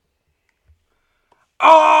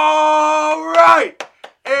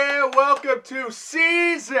welcome to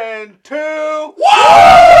Season 2 Woo!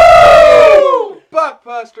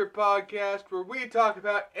 Buckbuster Podcast, where we talk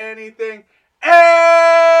about anything and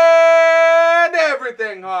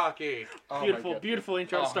everything hockey. Beautiful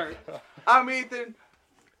intro to start. I'm Ethan,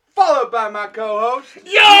 followed by my co-host.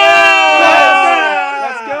 Yeah!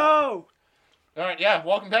 Let's go! Alright, yeah,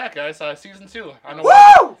 welcome back, guys. Season 2. I know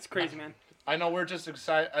Woo! It's crazy, man. I know we're just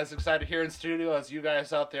as excited here in studio as you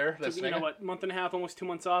guys out there listening. You know what? Month and a half, almost 2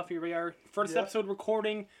 months off. Here we are. First episode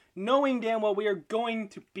recording, knowing damn well we are going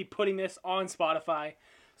to be putting this on Spotify.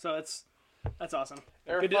 So that's awesome.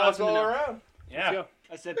 Good to all around. Yeah.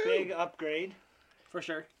 That's a big upgrade. For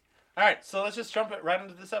sure. Alright, so let's just jump right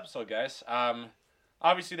into this episode, guys.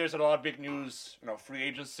 Obviously, there's a lot of big news. Free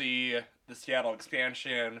agency, the Seattle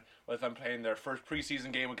expansion, with them playing their first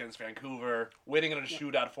preseason game against Vancouver, winning in a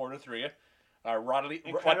shootout 4-3.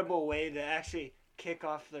 Incredible way to actually kick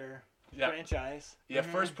off their franchise. Yeah,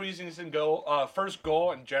 first preseason goal, first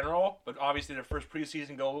goal in general, but obviously their first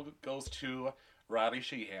preseason goal goes to Riley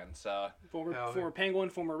Sheehan. Former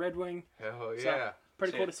Penguin, former Red Wing. Hell yeah. So,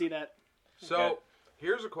 pretty cool to see that. So,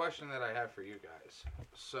 here's a question that I have for you guys.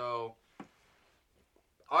 So,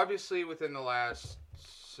 obviously within the last,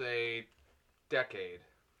 say, decade,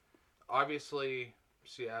 obviously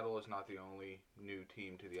Seattle is not the only new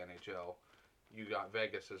team to the NHL. You got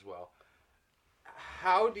Vegas as well.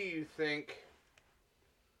 How do you think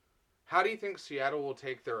Seattle will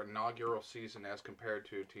take their inaugural season as compared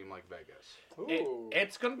to a team like Vegas?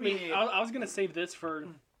 It's going to be... I was going to save this for...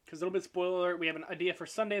 Because a little bit spoiler alert, we have an idea for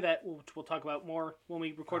Sunday that we'll talk about more when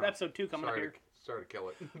we record episode 2 coming up here. Sorry to kill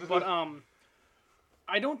it. But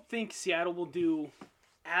I don't think Seattle will do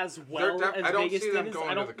as well as Vegas did.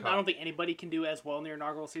 I don't think anybody can do as well in their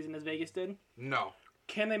inaugural season as Vegas did. No.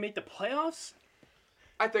 Can they make the playoffs?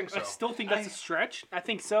 I think so. I still think that's a stretch. I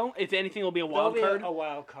think so. If anything, it'll be a wild card. A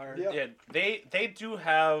wild card. Yeah, they do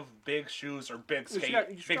have big shoes or big skates.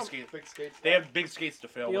 They have big skates to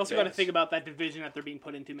fill. You also got to think about that division that they're being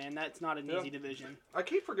put into, man. That's not an easy division. I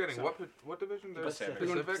keep forgetting what division they're Pacific.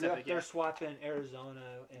 Pacific, They're swapping Arizona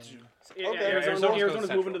and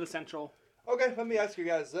Arizona's moving to the Central. Okay, let me ask you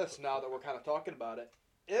guys this now that we're kind of talking about it.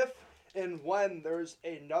 If and when there's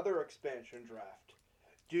another expansion draft,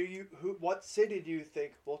 what city do you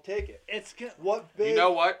think will take it? it's good. What big? You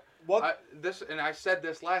know what? What? I said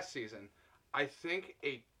this last season. I think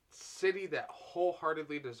a city that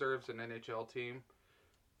wholeheartedly deserves an NHL team,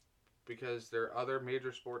 because their other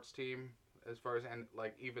major sports team, as far as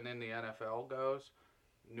even in the NFL goes,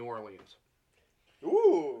 New Orleans.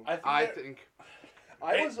 Ooh. I think.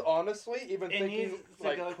 I was honestly even thinking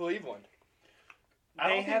like Cleveland.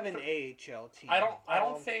 They have an AHL team. I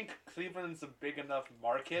don't think Cleveland's a big enough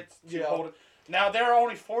market to Yeah. hold it. Now there are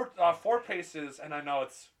only four places, and I know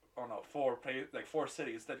it's four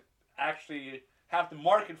cities that actually have the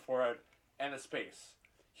market for it and a space.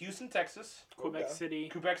 Houston, Texas, Quebec City.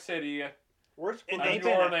 Where's And New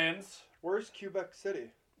Orleans, Where's Quebec City?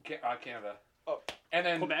 Canada. Oh. And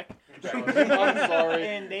then Quebec. I'm sorry.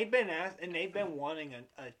 And they've been wanting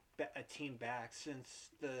a team back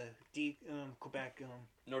since the Quebec.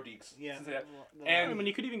 Nordiques. Yeah. And I mean,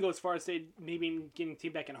 you could even go as far as say maybe getting a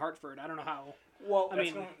team back in Hartford. I don't know how. Well,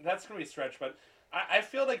 that's gonna be a stretch, but I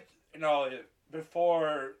feel like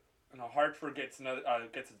before Hartford gets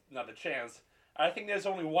another chance, I think there's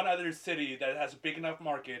only one other city that has big enough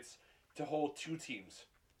markets to hold 2 teams,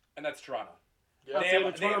 and that's Toronto.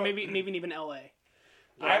 Yeah. Toronto, maybe even LA.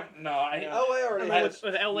 LA already has.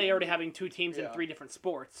 With LA already having 2 teams in 3 different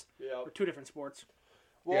sports. Yeah. Or 2 different sports.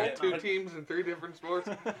 Well, 2 teams in 3 different sports.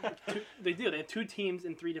 They do. They have 2 teams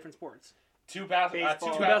in 3 different sports. 2 2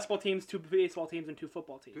 basketball teams, 2 baseball teams, and 2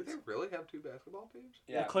 football teams. Do they really have 2 basketball teams?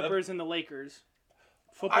 Yeah, The Clippers and the Lakers.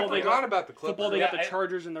 I Football, forgot about the Clippers. Football, they got the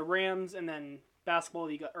Chargers and the Rams, and then baseball,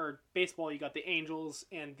 baseball, you got the Angels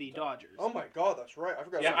and the Dodgers. Oh my God, that's right. I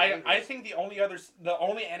forgot. Yeah, about the Angels. I think the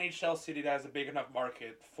only NHL city that has a big enough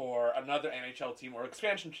market for another NHL team or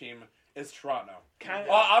expansion team is Toronto. Well,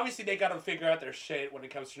 obviously they got to figure out their shit when it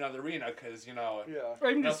comes to another arena, because Yeah. Or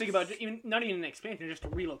even just think about not even an expansion, just a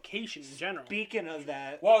relocation in general. Speaking of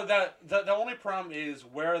that, Well, the only problem is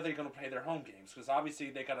where are they going to play their home games? Because obviously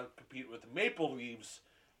they got to compete with the Maple Leafs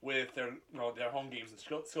with their home games in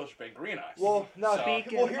Scotiabank Arena. Well, now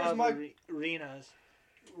speaking here's of my. arenas,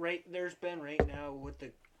 there's been now with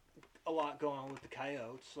a lot going on with the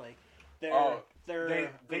Coyotes. Like they arena,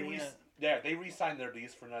 they re-signed their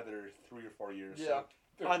lease for another 3 or 4 years. Yeah.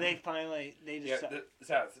 So. They finally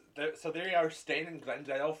So they are staying in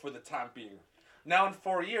Glendale for the time being. Now in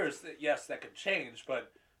 4 years, yes, that could change,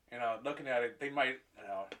 but looking at it, they might,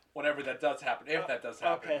 whenever that does happen, if that does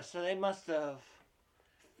happen. Okay, so they must have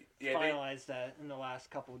finalized that in the last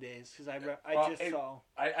couple of days because I just saw.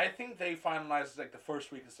 I think they finalized like the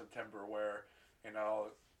first week of September, where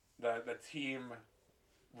the team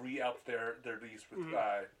re-upped their lease with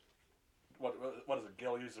what is it,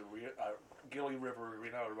 Gili River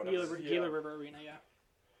Arena or whatever. Gili River Arena, yeah.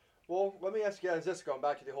 Well, let me ask you guys this, going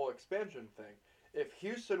back to the whole expansion thing. If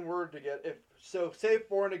Houston were to get, say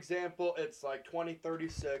for an example, it's like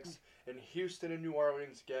 2036, and Houston and New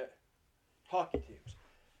Orleans get hockey teams,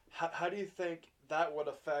 how do you think that would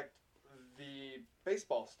affect the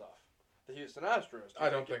baseball stuff? The Houston Astros? I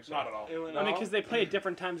don't think so. Not at all. I mean, because they play at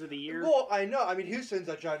different times of the year. Well, I know. I mean, Houston's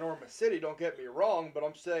a ginormous city, don't get me wrong, but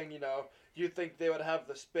I'm saying, do you think they would have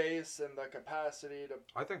the space and the capacity to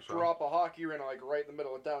I think so. drop a hockey arena like right in the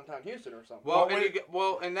middle of downtown Houston or something?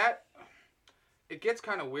 Well, and that it gets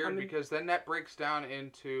kind of weird because then that breaks down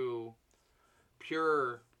into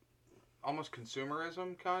pure, almost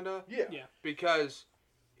consumerism, kind of. Yeah. Because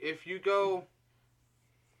if you go,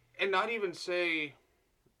 and not even say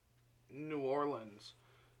New Orleans,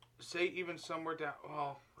 say even somewhere down.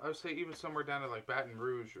 Well, I would say even somewhere down to like Baton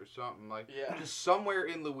Rouge or something like. Yeah. Just somewhere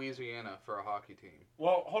in Louisiana for a hockey team.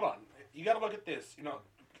 Well, hold on. You got to look at this.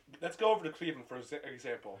 Let's go over to Cleveland for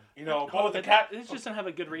example. It just doesn't have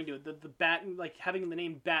a good ring to it. The like having the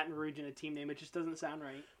name Baton Rouge in a team name, it just doesn't sound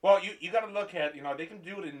right. Well, you got to look at they can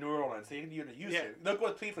do it in New Orleans. They can do it in Houston. Yeah. Look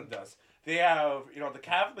what Cleveland does. They have the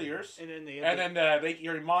Cavaliers, and then the Lake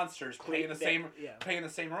Erie Monsters play in the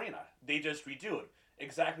same arena. They just redo it.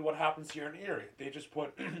 Exactly what happens here in Erie. They just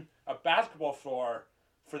put a basketball floor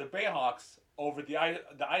for the Bayhawks over the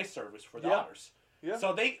ice service for the Otters. Yeah.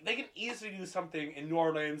 So they can easily do something in New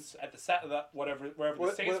Orleans at wherever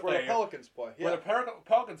the Saints play. Where the Pelicans play. Yeah. Where the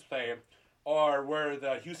Pelicans play, or where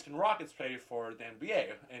the Houston Rockets play for the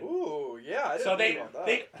NBA. And ooh, yeah. I didn't so think about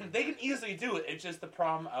that. they can easily do it. It's just the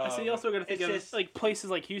problem of... So you also got to think of like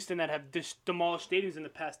places like Houston that have just demolished stadiums in the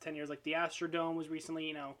past 10 years. Like the Astrodome was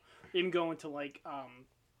recently, even going to like a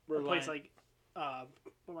place like what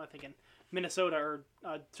am I thinking? Minnesota or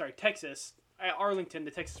Texas. Arlington,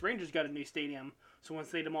 the Texas Rangers got a new stadium. So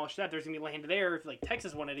once they demolish that, there's gonna be land there. If like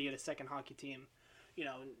Texas wanted to get a second hockey team, I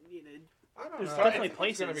don't there's know. Definitely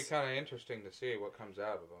places. It's gonna be kind of interesting to see what comes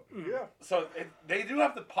out of it. Yeah. So they do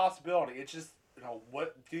have the possibility. It's just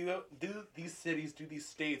what do these cities, do these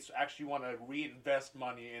states actually want to reinvest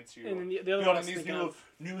money into building these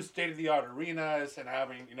new state of the art arenas and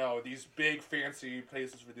having these big fancy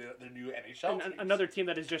places for the new NHL teams. Another team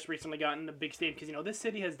that has just recently gotten a big stadium because this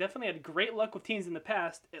city has definitely had great luck with teams in the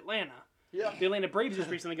past. Atlanta. Yeah. The Atlanta Braves just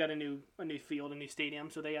recently got a new field, a new stadium,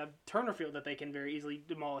 so they have Turner Field that they can very easily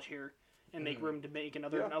demolish here and make room to make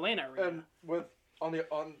another Atlanta arena. And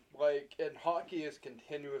and hockey is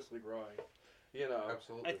continuously growing.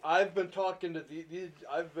 Absolutely. I've been talking to these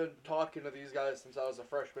guys since I was a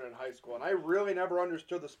freshman in high school, and I really never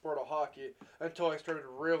understood the sport of hockey until I started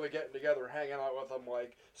really getting together and hanging out with them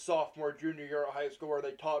like sophomore, junior year of high school, where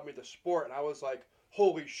they taught me the sport, and I was like,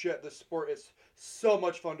 holy shit, this sport is so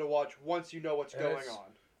much fun to watch once you know what's going on.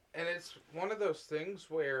 And it's one of those things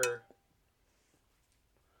where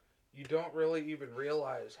you don't really even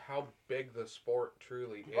realize how big the sport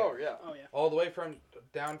truly is. Oh yeah. All the way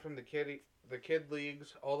down from the kid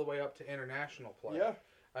leagues all the way up to international play. Yeah.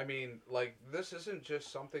 I mean, like, this isn't just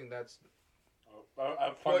something that's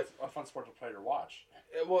a fun sport to play or watch.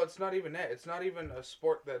 Well, it's not even that. It's not even a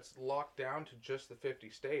sport that's locked down to just the 50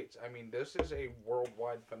 states. I mean, this is a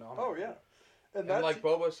worldwide phenomenon. Oh, yeah. And like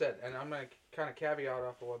Bobo said, and I'm going to kind of caveat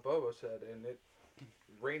off of what Bobo said, and it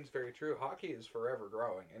reigns very true. Hockey is forever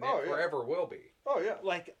growing, and it forever will be. Oh, yeah.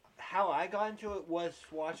 Like, how I got into it was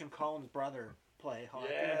watching Colin's brother play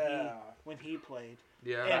hockey when he played.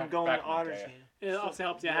 Yeah. And going to Otters game. It also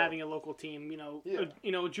helps you having a local team,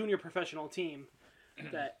 a junior professional team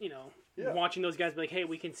that, watching those guys be like, hey,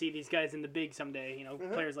 we can see these guys in the big someday.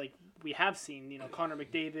 Players like we have seen, Connor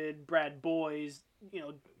McDavid, Brad Boyes,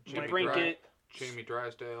 DeBrincat, Jamie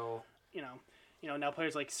Drysdale. Now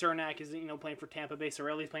players like Cernak is, playing for Tampa Bay.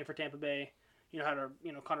 Sorelli's playing for Tampa Bay.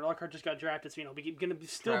 Connor Lockhart just got drafted, so, we're going to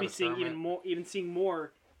still be seeing seeing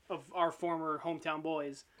more of our former hometown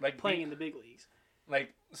boys playing in the big leagues.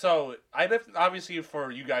 So I lived, obviously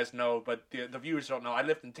for you guys know, but the viewers don't know, I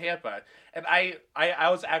lived in Tampa, and I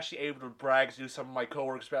was actually able to brag to some of my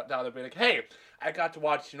coworkers about down there, be like, hey, I got to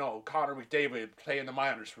watch, Connor McDavid play in the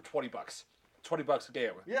minors for $20 a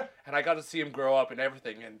game. Yeah. And I got to see him grow up and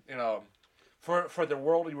everything, and, for the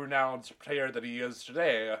worldly renowned player that he is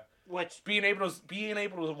today, being able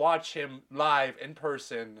to watch him live in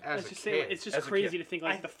person it's just crazy to think,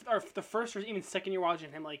 the first or even second year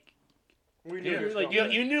watching him, We knew he was like,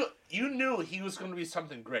 coming. You knew he was going to be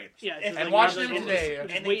something great. Yeah, it's And just watching just- him today-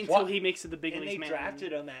 just and wait they- until he makes it the big And they leagues, man.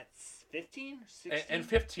 drafted him at 15, 16? And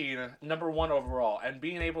 15, number 1 overall, and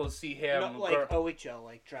being able to see him. Not like OHL,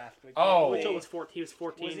 like draft. Like Oh. Which was 14. He was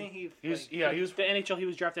 14. Wasn't he? he was, like, yeah, he was. The NHL, he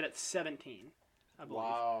was drafted at 17, I believe.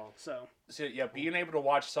 Wow. So So, yeah, being able to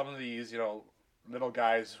watch some of these, little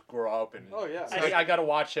guys grow up, and Oh yeah. I got to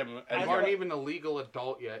watch him. I You And, aren't even a legal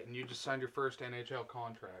adult yet, and you just signed your first NHL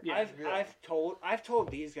contract. Yeah. I've told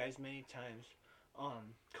these guys many times.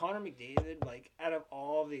 Connor McDavid, like out of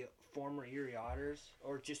all the former Erie Otters,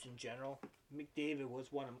 or just in general, McDavid was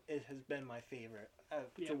it has been my favorite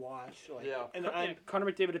Yeah. to watch. Like, Yeah. and yeah, Connor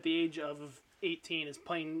McDavid at the age of 18 is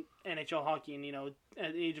playing NHL hockey, and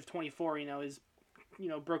at the age of 24, is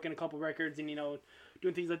broken a couple records, and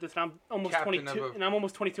doing things like this. And I'm almost Captain 22, of a- and I'm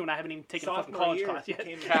almost 22, and I haven't even taken a fucking sophomore college year class yet.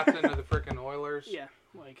 came- Captain of the freaking Oilers. Yeah,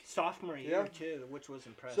 like sophomore year Yeah. too, which was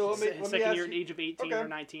impressive. So his let me second ask year at you- age of 18 okay. or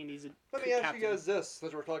 19, he's a Let me ask captain. you guys this,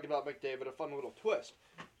 since we're talking about McDavid, a fun little twist.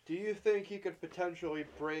 Do you think he could potentially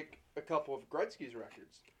break a couple of Gretzky's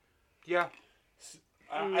records? Yeah.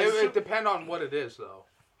 I It assume- would depend on what it is, though.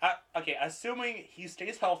 okay, assuming he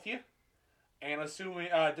stays healthy, and assuming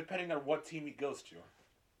depending on what team he goes to.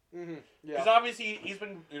 Mm-hmm. Because Yeah. obviously he's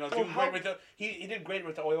been doing how- great with he did great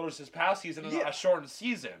with the Oilers this past season in Yeah. a shortened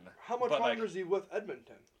season. How much but, longer is he with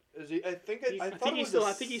Edmonton? Is he? I think it, He's- I I thought think it he was still. a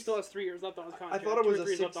I think he still has 3 years left on his I contract. thought it was 2 or a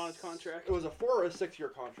 3 years left 6. on his contract. It was a 4 or a 6 year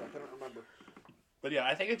contract. I don't remember. But yeah,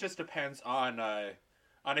 I think it just depends on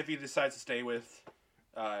if he decides to stay with.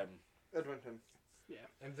 Edmonton.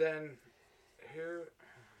 And then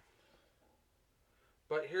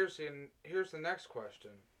here's the next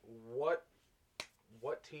question: What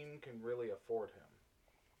team can really afford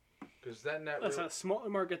him? Because then that That's really, smaller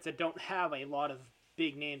markets that don't have a lot of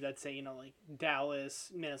big names. I'd say like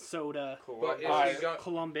Dallas, Minnesota, but is I- he go-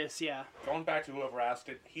 Columbus. Yeah, Going back to whoever asked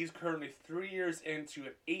it, he's currently 3 years into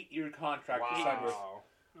an 8-year contract to sign with. Wow.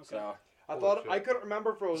 okay. So, I Holy thought shit. I couldn't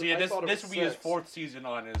remember if it was. so yeah, I thought it this was will be his 6. 4th season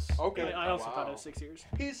on his. Okay. I also thought it Wow. was 6 years.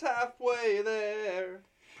 He's halfway there.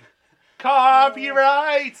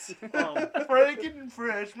 Copyrights, breaking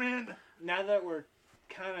freshman. Now that we're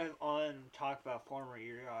kind of on talk about former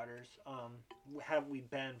Erie Otters, have we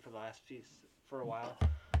been for the last for a while?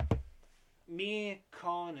 Me,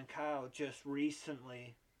 Colin, and Kyle just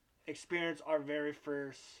recently experienced our very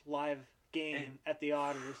first live game at the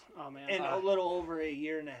Otters Oh man, in a little over a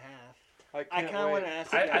year and a half. I can't kind of wait. want to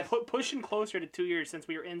ask you I guys. pushing closer to 2 years since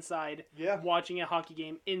we were inside Yeah. watching a hockey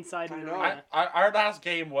game inside I an know. arena. Our last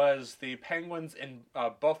game was the Penguins in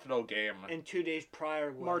Buffalo game. And 2 days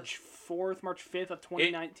prior was March 4th, March 5th of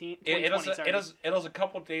 2019. It 2020, was sorry. it was a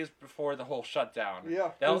couple days before the whole shutdown.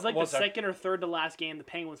 Yeah. That It was like the a second or third to last game the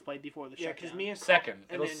Penguins played before the yeah, shutdown. because me and second.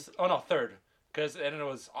 and It was third, because it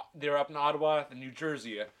was they were up in Ottawa and New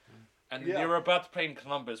Jersey, and Yeah. they were about to play in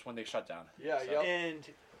Columbus when they shut down. Yeah. So- Yep.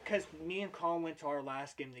 And because me and Colin went to our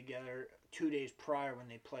last game together 2 days prior when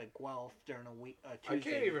they played Guelph during a week I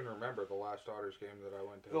Tuesday. can't even remember the last Otters game that I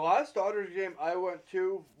went to. The last Otters game I went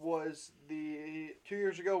to was the 2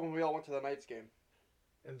 years ago when we all went to the Knights game.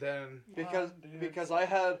 And then Because I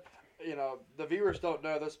had, the viewers don't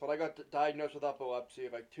know this, but I got diagnosed with epilepsy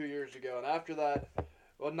like 2 years ago, and after that,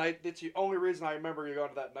 it's the only reason I remember going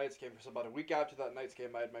to that Knights game, because about a week after that Knights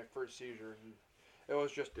game, I had my first seizure, and it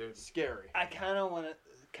was just scary. I kind of want to,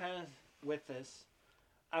 with this,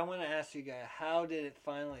 I want to ask you guys, how did it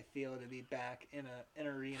finally feel to be back in an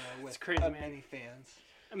arena with crazy, man. many fans?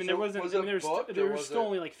 I mean, So there wasn't. was I mean, it there was, booked, there or was was still it-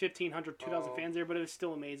 only like 1,500, 2,000 Oh. fans there, but it was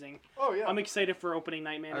still amazing. Oh yeah. I'm excited for opening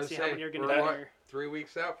night, man, I to was see how saying, many are going to we're be what, there. 3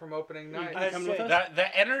 weeks out from opening night. Can you come with us? The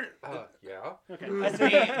Yeah. Okay.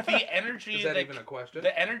 the energy Is that even a question?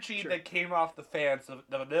 the energy Sure. that came off the fans,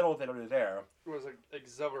 the little that were there. It was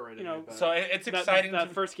exhilarating. You know, I bet. So it's That- exciting. That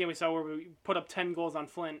to, first game we saw where we put up 10 goals on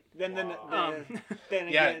Flint. Then, Um, then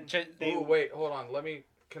yeah, again, they, Ooh, wait, hold on. Let me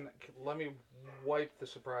wipe the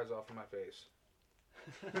surprise off of my face.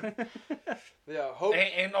 yeah. Hope.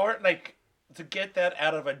 in order to get that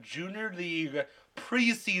out of a junior league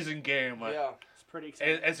preseason game. Yeah. It's pretty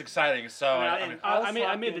exciting. It's exciting. So I, mean, I made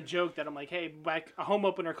talking- the joke that I'm like, hey, back a home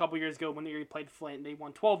opener a couple years ago when they played Flint, they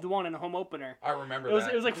won 12-1 in a home opener. I remember It was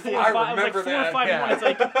that. it was like 4 I or 5. It was like remember 4 or that, 5 yeah. one. It's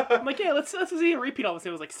like I'm like, yeah, let's see a repeat all this.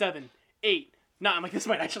 It was like 7, 8, 9. I'm like, this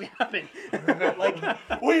might actually happen.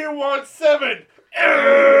 we want 7.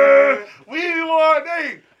 We want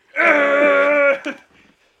 8.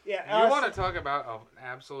 yeah, You want to talk about an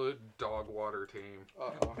absolute dog water team?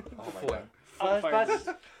 Uh-oh. Oh my god. I was about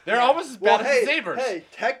to, They're almost as Well, bad hey, as the Sabres. hey,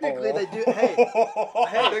 technically they do. Hey,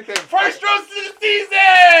 I think they're First roast of the season!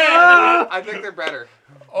 I think they're better.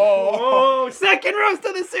 Oh. Second roast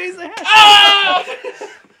of the season. Ah!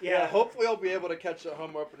 Yeah, hopefully I'll be able to catch the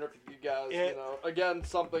home opener for you guys. Yeah. You know, again,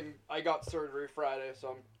 I got surgery Friday,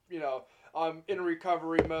 so I'm in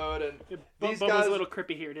recovery mode, and these Bubba's guys, a little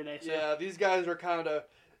crippy here today. So. yeah, these guys are kind of,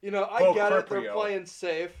 I Bo get it. They're Criprio. playing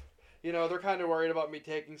safe. They're kind of worried about me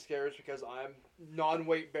taking scares because I'm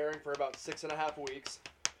non-weight bearing for about 6.5 weeks,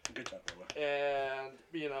 Good job, Bubba. and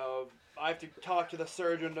I have to talk to the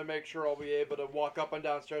surgeon to make sure I'll be able to walk up and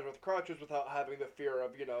down stairs with crutches without having the fear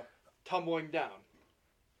of tumbling down.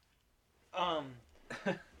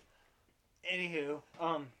 Anywho,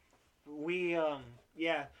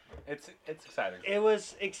 yeah, It's exciting. it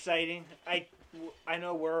was exciting. I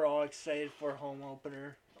know we're all excited for home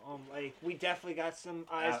opener. We definitely got some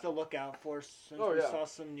eyes to look out for since Oh, we yeah. saw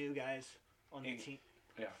some new guys on the team.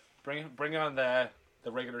 Yeah. Bring on the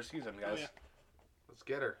regular season, guys. Oh, yeah. Let's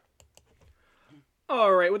get her.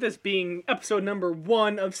 All right, with this being episode number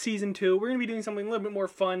 1 of season 2, we're gonna be doing something a little bit more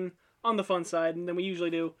fun on the fun side than we usually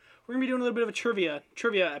do. We're gonna be doing a little bit of a trivia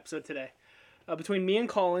episode today. Between me and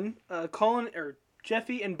Colin,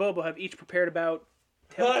 Jeffy and Bobo have each prepared about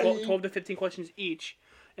 12 to 15 questions each,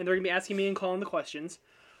 and they're gonna be asking me and Colin the questions.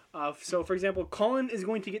 So, for example, Colin is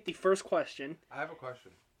going to get the first question. I have a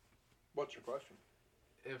question. What's your question?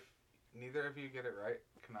 If neither of you get it right,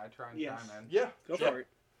 can I try and Yes. chime in? Yeah. Go sure. for it.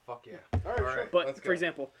 Fuck yeah. All right, All sure. right. But, Let's for go.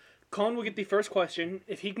 example, Colin will get the first question.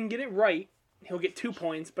 If he can get it right, he'll get 2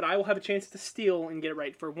 points, but I will have a chance to steal and get it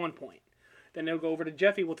right for 1 point. Then it'll go over to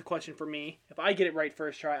Jeffy with the question for me. If I get it right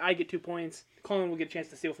first try, I get 2 points. Colin will get a chance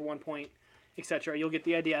to steal for 1 point, etc. You'll get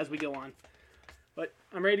the idea as we go on. But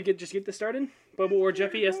I'm ready to get this started. Bobo or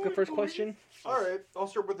Jeffy, ask the first question. All right, I'll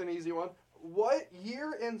start with an easy one. What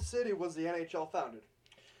year and city was the NHL founded?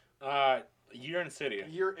 Year and city.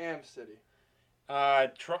 Year and city.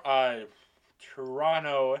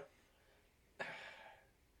 Toronto.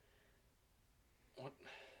 What?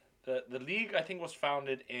 The league I think was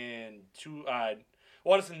founded in it's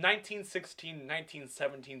the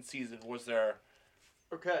 1916-1917 season was there.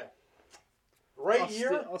 Okay. Right I'll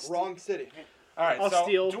year, steal- wrong city. All right, I'll so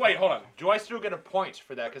steal. hold on. Do I still get a point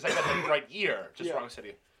for that? Because I got the right year, just Yeah. wrong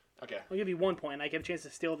city. Okay. I'll give you 1 point. I get a chance to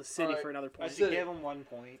steal the city Alright. for another I point. City. give him 1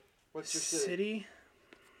 point. What's your city? City.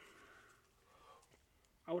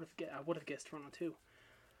 I would have guessed Toronto too.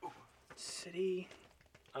 City.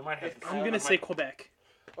 I might have. I'm gonna say Quebec.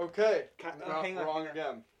 Okay. hang on, Wrong hang on.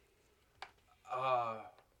 again. I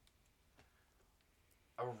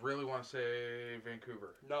really want to say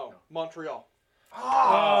Vancouver. No, Montreal.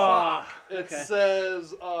 Ah. It Okay.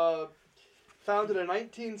 says founded in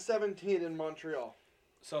 1917 in Montreal.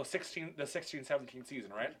 So 16-17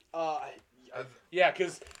 season, right? Yeah. Yeah,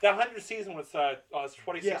 because the 100th season was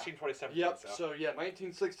 2016-2017. Yep. So. So yeah,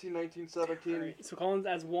 1916, 1917. Alright, so Colin's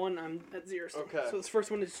as 1, I'm at 0. So, Okay. so this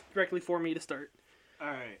first one is directly for me to start. All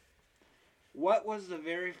right. What was the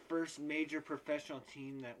very first major professional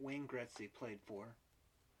team that Wayne Gretzky played for?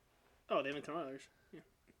 Oh, the Edmonton Oilers.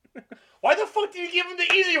 Why the fuck do you give him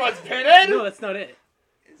the easy ones, Pinhead? No, that's not it.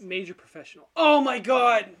 Major professional. Oh my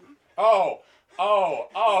god!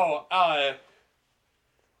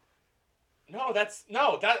 No, that's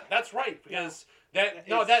right because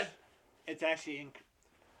It's actually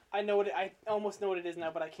I almost know what it is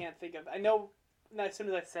now, but I can't think of it. I know as soon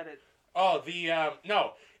as I said it.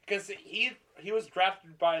 because he was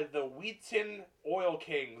drafted by the Wheaton Oil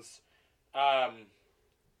Kings, and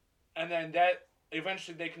then that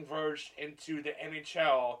eventually they converged into the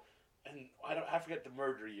NHL, and I forget the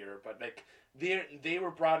merger year, but like they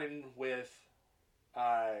were brought in with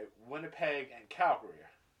Winnipeg and Calgary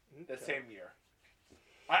the same year.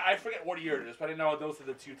 I forget what year it is, but I know those are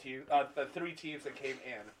the three teams that came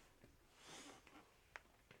in.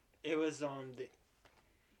 It was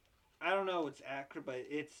I don't know what's accurate, but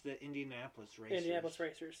it's the Indianapolis Racers. Indianapolis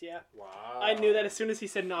Racers, yeah. Wow. I knew that as soon as he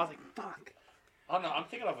said no, I was like, fuck. Oh no, I'm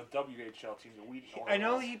thinking of a WHL team, the Wheaton Oilers. I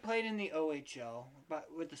know he played in the OHL, but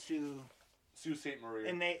with the Sioux, Sault Ste. Marie.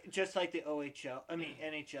 and they just like the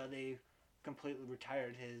NHL, they completely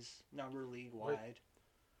retired his number league wide.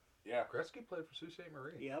 Yeah. Gretzky played for Sault Ste.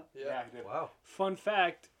 Marie. Yep. Yeah, he did. Wow. Fun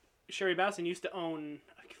fact: Sherry Bassin used to own,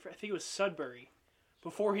 I think it was Sudbury,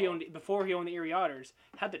 before he owned the Erie Otters.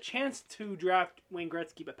 Had the chance to draft Wayne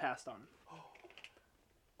Gretzky, but passed on him.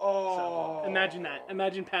 Oh. So, imagine that.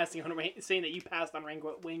 Imagine passing on saying that you passed on Wayne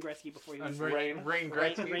Gretzky before he was Rain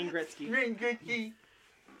Gretzky. Wayne Gretzky. Rain Gretzky.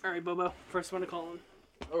 All right, Bobo, first one to call him.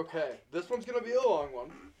 Okay, this one's gonna be a long one.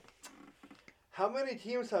 How many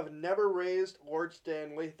teams have never raised Lord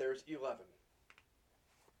Stanley? There's 11.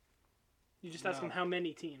 You just ask No. him how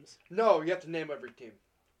many teams. No, you have to name every team.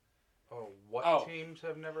 Oh, what Oh. teams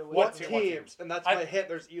have never lived? What team- what teams? And that's I- my hint.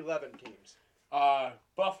 There's 11 teams.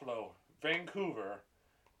 Buffalo, Vancouver,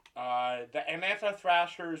 the Atlanta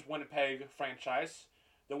Thrashers Winnipeg franchise,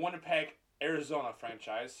 the Winnipeg Arizona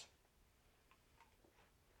franchise.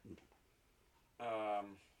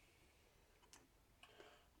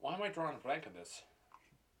 Why am I drawing a blank on this?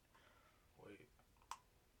 Wait.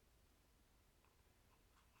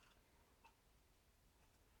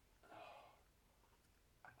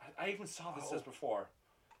 I even saw this before.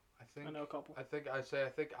 I think I know a couple. I think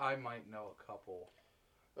I might know a couple.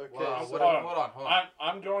 Okay. Wow, so- hold on.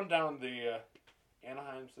 I'm going down the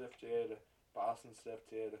Anaheim's lifted, Boston's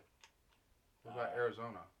lifted. What about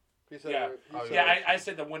Arizona? he said Yeah. he Oh, said- Yeah, I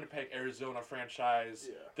said the Winnipeg Arizona franchise,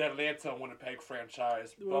 Yeah. the Atlanta Winnipeg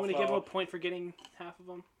franchise. Do we want to give him a Buffalo. point for getting half of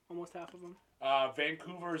them? Almost half of them.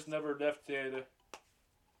 Vancouver's never lifted.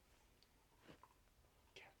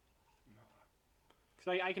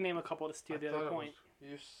 Because I can name a couple to steal the I other thought it point.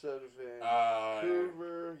 You said Uh,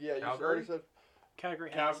 Vancouver. Yeah, you Calgary? already said.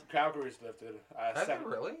 Calgary has. Calgary's lifted. Has it Seven.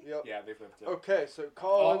 really? Yep. Yeah, they've lifted. Okay, so Oh,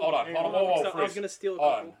 Colin. hold on. So Whoa, I was freeze. gonna steal a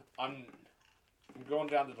Hold couple. on. I'm going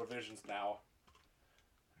down the divisions now.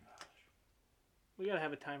 We gotta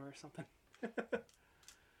have a timer or something. All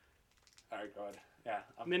right, go ahead. Yeah.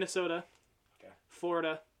 Minnesota. Okay.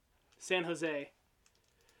 Florida. San Jose.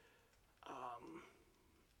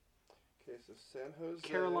 Okay, so San Jose.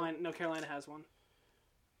 Carolina. No, Carolina has one.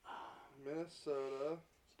 Minnesota.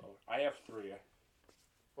 So I have 3.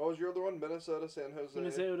 What was your other one? Minnesota, San Jose.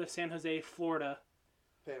 Minnesota, San Jose, Florida,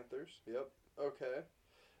 Panthers. Yep. Okay.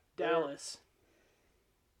 Dallas.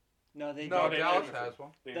 No, they No, don't. Dallas don't. has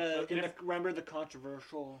one. Remember the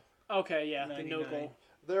controversial? Okay, yeah, the no 99. goal.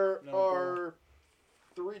 There No are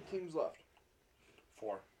 3 teams left.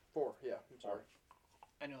 4. 4. Yeah. I'm sorry.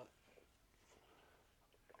 I know.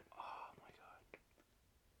 Oh my god.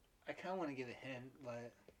 I kind of want to give a hint,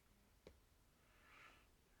 but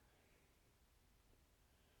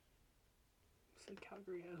Said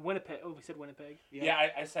Calgary has Winnipeg. Oh, we said Winnipeg. Yeah,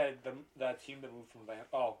 I said the team that moved from Van.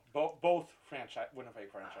 Oh, both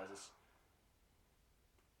Winnipeg franchises.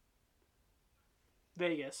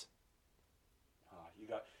 Vegas. You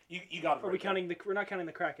got. it Are we right counting the? We're not counting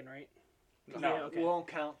the Kraken, right? No. Yeah, okay. we won't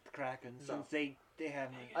count the Kraken No. since they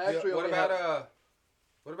haven't. I actually what only about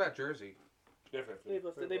what about Jersey? there. They've They've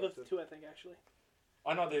lifted. lifted. They've lifted 2, I think, actually.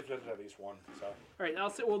 I know they've lifted at least 1. So All right, I'll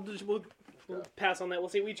say we'll pass on that. We'll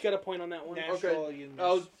say we each got a point on that one. Nashville, you I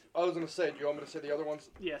was missed. I was gonna say. Do you want me to say the other ones?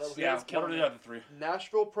 Yes. That was- yeah, Let's what kill are it. the other 3?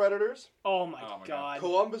 Nashville Predators, Oh my, Oh my god.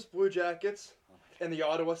 Columbus Blue Jackets, and the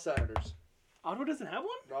Ottawa Senators. Ottawa doesn't have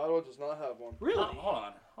one? Ottawa does not have one. Really?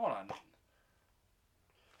 Hold on.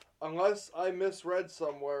 Unless I misread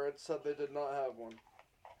somewhere, it said they did not have one.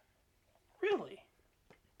 Really?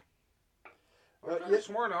 I yeah.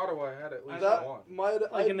 sworn Ottawa had at least That one. might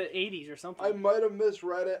Like in the 80s or something. I might have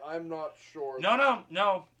misread it. I'm not sure.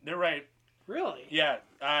 No, they're right. Really? Yeah,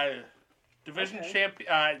 division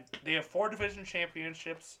Okay. They have 4 division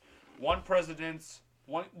championships, 1 presidents.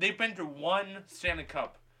 They've been to 1 Stanley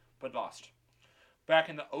Cup, but lost. Back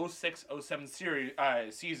in the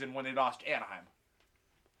 06-07 season when they lost Anaheim.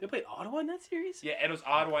 They played Ottawa in that series? Yeah, it was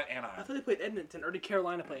Ottawa and I Anaheim. thought they played Edmonton, or did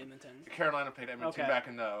Carolina play Edmonton? Carolina played Edmonton Okay. back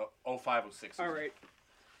in the 05-06 season. All right.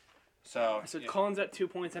 So So yeah. Colin's at 2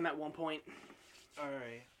 points. I'm at 1 point. All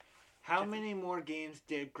right. How many more games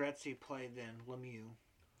did Gretzky play than Lemieux?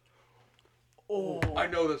 Oh. I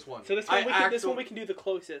know this one. So this one we can do the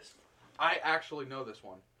closest. I actually know this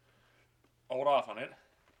one. Hold off on it.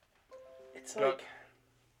 It's Go- like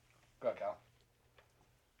Go ahead, Cal.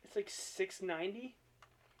 it's like 690.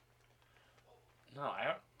 No,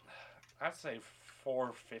 I'd say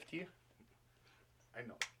 450. I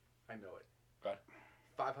know it. Go ahead.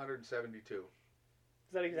 572. Is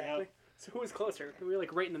that exactly? Yep. So who was closer? We were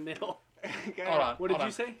like right in the middle. Hold on. What did hold you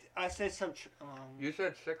on. say? I said some. You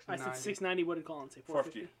said I 690. said 690. What did Colin say?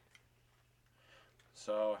 450. 450.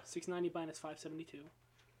 So 690 minus 572.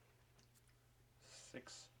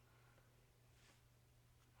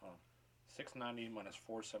 690 minus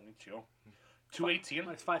 472. 218.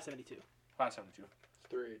 Minus 572. 572. It's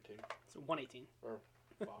 318. So 118.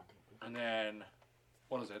 Fuck. And then,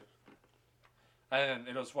 what is it? And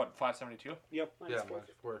then it was what, 572? Yep. Minus Yeah, 450. minus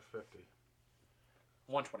 450.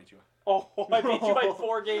 122. Oh, I beat you by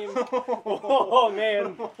 4 games. Oh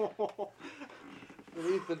man.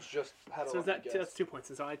 Ethan's just had a So is lucky that guess. that's 2 points.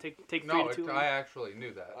 And so I take 3 No, to 2. I actually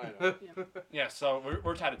knew that. I know. Yeah, so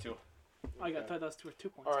we're tied at 2. I thought that was 2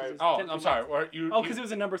 points. All right. 'cause it was Oh, 10 I'm to sorry. 1. Or you, Oh, because it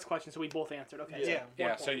was a numbers question, so we both answered. Okay. Yeah. So Yeah,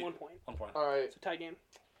 1 so point. you- 1 point. 1 point. All right. So tie game.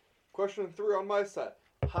 Question 3 on my side.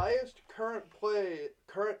 Highest current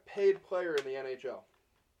paid player in the NHL.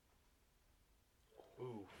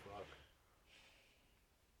 Ooh, fuck.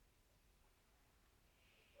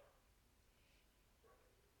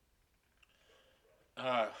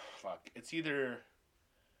 Fuck. It's either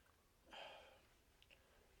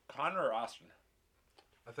Connor or Austin.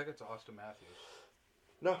 I think it's Austin Matthews.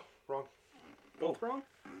 No, wrong. Both wrong?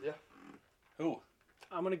 Who?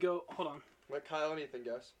 I'm going to go. Hold on. Let Kyle and Ethan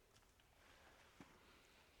guess.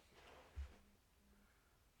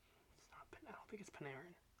 It's not I don't think it's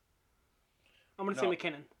Panarin. I'm going to say No.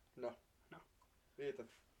 McKinnon. Ethan.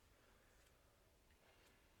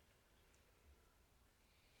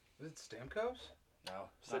 Is it Stamkos? No.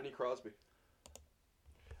 Sidney Crosby.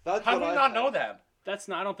 That's How what do you I not had. know that? That's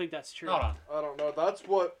not. I don't think that's true. Hold on. I don't know. That's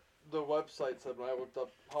what the website said when I looked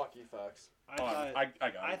up hockey facts. I Hold on. thought I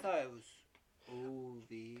got I it. thought it was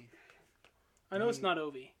Ovi. I know it's not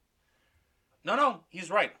Ovi. No,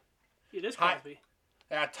 he's right. It is Hi. Crosby.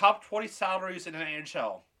 Top 20 salaries in the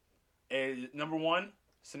NHL. Number 1,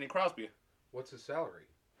 Sidney Crosby. What's his salary?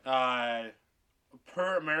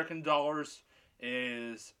 Per American dollars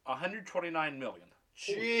is $129 million.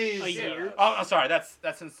 Jeez. A year? Oh, I'm sorry. That's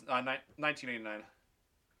since 1989.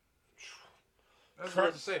 I was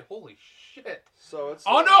about to say, holy shit. So it's.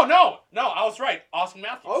 Oh no! I was right. Austin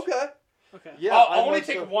Matthews. Okay. Okay. Yeah. I'll I only must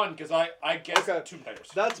take have- one because I guessed Okay. 2 players.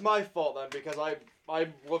 That's my fault then because I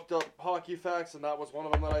looked up hockey facts and that was one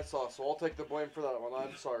of them that I saw. So I'll take the blame for that one.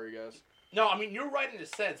 I'm sorry, guys. No, I mean you're right in a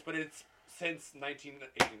sense, but it's since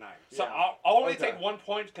 1989. So Yeah. I'll only Okay. take 1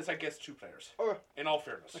 point because I guessed 2 players. Okay. In all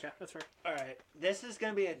fairness. Okay, that's fair. All right, this is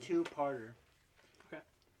gonna be a two-parter. Okay.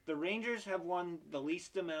 The Rangers have won the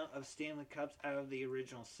least amount of Stanley Cups out of the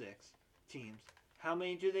original 6 teams. How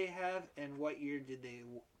many do they have, and what year did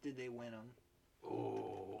they win them?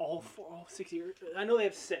 Ooh. All 6 years. I know they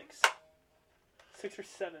have 6. 6 or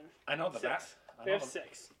 7. I know the 6. last. They have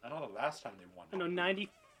 6. I know the last time they won. I know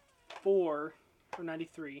 94 or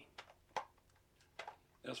 93.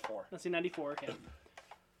 It was 4. Let's say 94. Okay.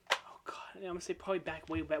 Oh god, I'm gonna say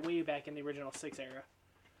probably way back in the original 6 era.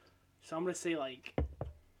 So I'm gonna say like,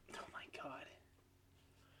 oh my god,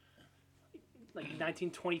 like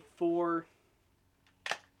 1924.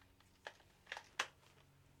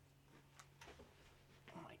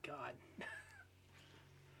 Oh my god.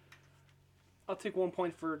 I'll take 1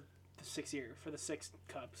 point for the 6 year for the 6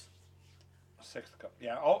 cups. 6th cup.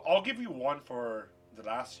 Yeah, I'll give you 1 for the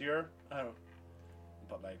last year.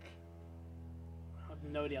 But like, I have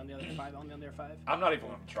no idea on the other 5. On the other 5. I'm not even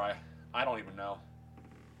gonna try. I don't even know.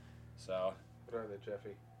 So What are they,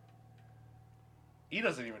 Jeffy? he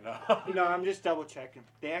doesn't even know. No, I'm just double checking.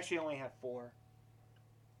 They actually only have 4.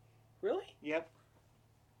 Really? Yep.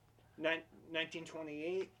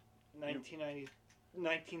 1928, 1990,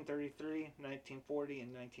 1933, 1940,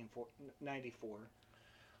 and 1994.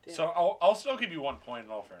 So I'll still give you 1 point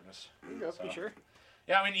in all fairness. Okay. So. You sure?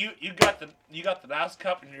 Yeah, I mean you got the last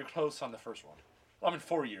cup and you're close on the first one. Well, I mean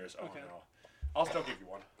 4 years. Oh Okay. no, I'll still give you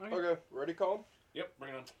 1. Okay. Ready, Colin? Yep,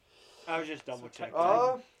 bring it on. I was just double checking.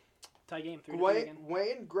 Tie game 3-3 again.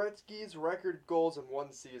 Wayne Gretzky's record goals in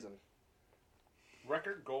one season.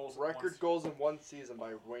 Record goals. Record goals in one season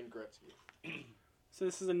by Wayne Gretzky. So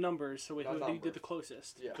this is a numbers. So wait, Not who numbers. did the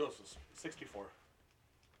closest? Yeah. Closest. 64.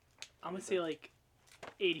 I'm gonna say like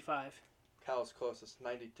 85. Kyle's closest,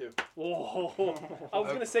 92. Whoa! I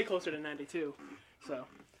was gonna say closer to 92. So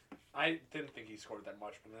I didn't think he scored that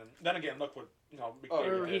much, but then again, look what Oh,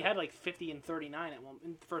 or yeah. he had like 50 and 39 at one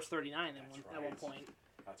in the first 39 That's at one right. point.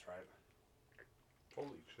 That's right. Holy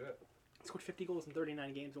shit. Scored 50 goals in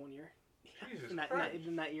 39 games in 1 year. Jesus In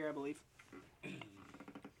Christ. that year, I believe. So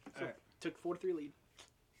Alright. took 4-3 lead.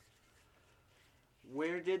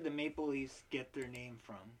 Where did the Maple Leafs get their name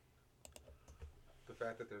from? The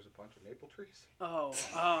fact that there's a bunch of maple trees. Oh,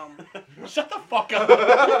 Shut the fuck up.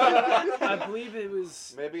 I believe it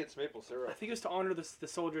was. Maybe it's maple I syrup. think it was to honor the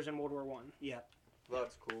soldiers in World War One. Yeah.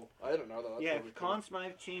 That's cool. I didn't know that. That's yeah, really cool. Conn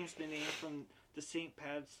Smythe changed the name from the St.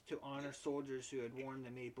 Pat's to honor soldiers who had worn the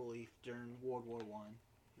maple leaf during World War One.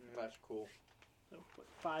 That's cool. So,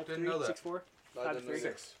 what, 5-3, Didn't know that. 6-4. I Five didn't to know three.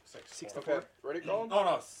 that. 6 to Okay, 4. ready, Colin? Oh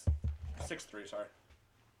no, 6-3. Sorry.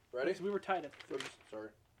 Ready? So we were tied at 3. Oops, sorry.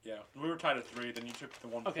 Yeah, we were tied at 3. Then you took the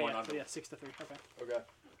 1 Okay, point yeah, on so yeah, 6 to 3. Okay. Okay.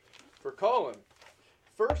 For Colin,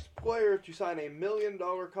 first player to sign a $1 million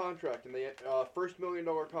contract in the first $1 million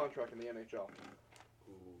contract in the NHL.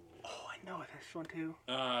 Oh, I know this one too.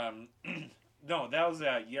 No, that was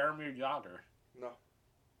Jaromir Jagr. No.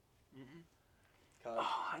 Kyle.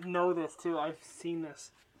 Oh, I know this too. I've seen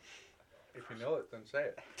this. If you know it, then say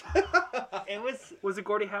it. It was Was it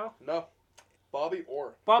Gordie Howe? No. Bobby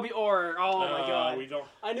Orr. Bobby Orr. Oh my god. We don't.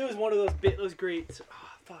 I knew it was one of those great. Oh,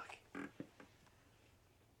 fuck. All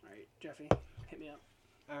right, Jeffy, hit me up.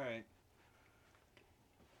 All right.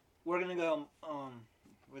 We're gonna go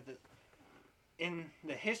with it. In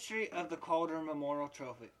the history of the Calder Memorial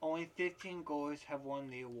Trophy, only 15 goalies have won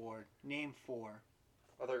the award. Name 4.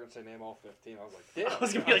 I thought you were gonna say name all 15. I was like, damn. I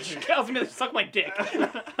was gonna be like, suck my dick.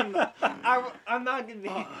 I'm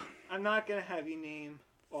not gonna have you name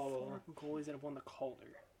all of them. 4 goalies that have won the Calder.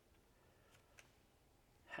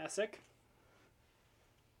 Hasek.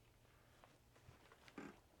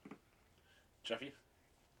 Jeffy?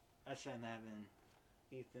 I said Evan.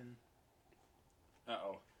 Ethan.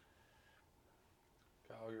 Uh-oh.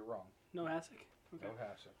 Kyle, you're wrong. No Hasek. Okay. No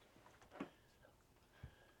Hasek.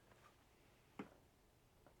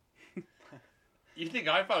 You think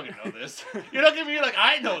I fucking know this? You're looking at me like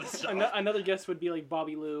I know this stuff. Another guess would be like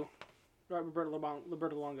Bobby Lou,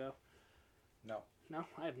 Roberto Longo. No. No,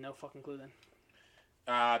 I have no fucking clue then.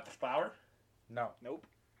 The Flower? No. Nope.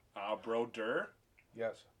 Brodeur?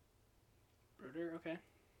 Yes. Broder, okay.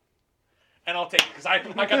 And I'll take it because I got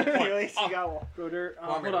the point. At least you got one. Broder.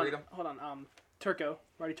 Want me to read 'em? Hold on. Turco.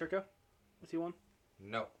 Marty Turco. Was he one?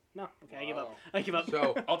 No. No. Okay, I give Wow. up. I give up.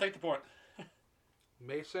 So, I'll take the point.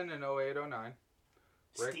 Mason in 08-09.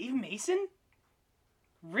 Rick- Steve Mason?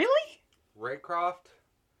 Really? Raycroft.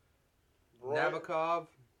 Roy- Nabokov.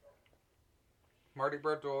 Marty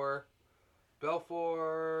Brodeur.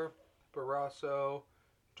 Belfour. Barrasso.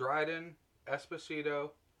 Dryden.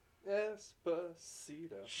 Esposito.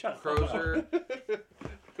 Esposito. Shut up. Crozer.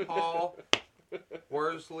 Hall.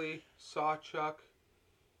 Worsley. Sawchuk.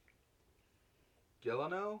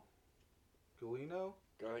 Gilino.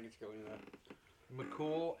 I think it's going in.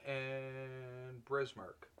 McCool and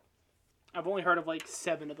Brismark. I've only heard of like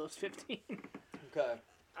 7 of those 15. Okay.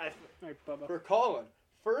 Alright, Bubba. For Colin,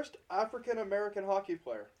 first African American hockey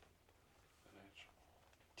player.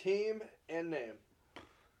 Team and name.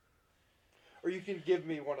 Or you can give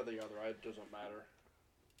me one or the other. It doesn't matter.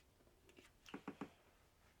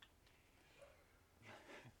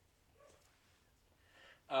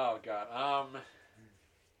 Oh god.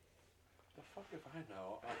 The fuck if I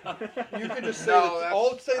know? You can just say No,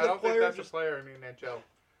 I'll say I the don't think player. that's a player in the NHL.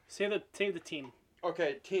 Say the team.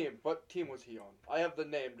 Okay, team. What team was he on? I have the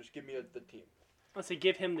name. Just give me the team. Let's say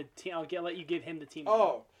give him the team. Let you give him the team.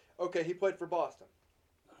 Oh, okay. He played for Boston.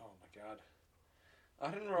 Oh my god.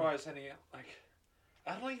 I didn't realize any, like,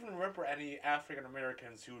 I don't even remember any African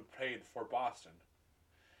Americans who played for Boston.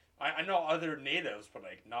 I know other natives, but,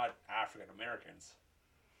 like, not African Americans.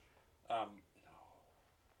 No.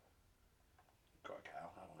 Go ahead,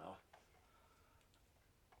 Kyle. I don't know.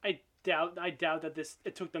 I doubt that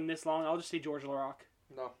it took them this long. I'll just say George LaRock.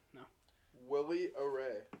 No. No. Willie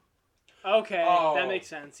O'Reilly. Okay, Oh. that makes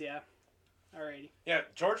sense. Yeah. Alrighty. Yeah,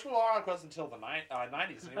 George LaRock was until the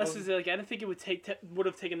 90s. And This is like I didn't think it would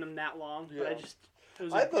have taken them that long, but Yeah. it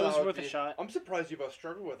was I thought that would worth a be- shot. I'm surprised you both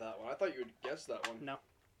struggled with that one. I thought you would guess that one. No.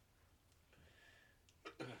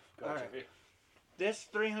 Go All ahead, right. Jeffy. This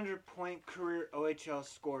 300-point career OHL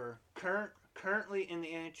scorer, currently in the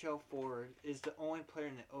NHL forward, is the only player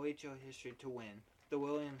in the OHL history to win the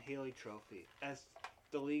William Haley Trophy as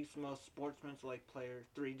the league's most sportsmanlike player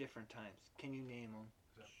 3 different times. Can you name him?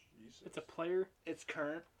 Jesus. It's a player, It's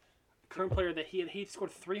current. current player that he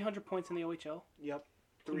scored 300 points in the OHL Yep.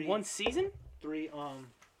 in one season, 3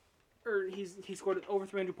 or he scored over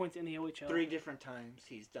 300 points in the OHL. 3 different times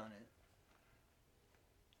he's done it.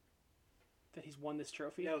 That he's won this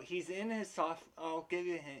trophy. No, he's in his I'll give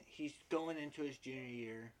you a hint. He's going into his junior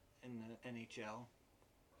year in the NHL.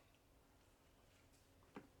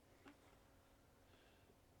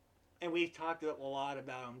 And we've talked a lot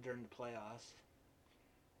about him during the playoffs.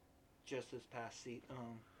 Just this past season.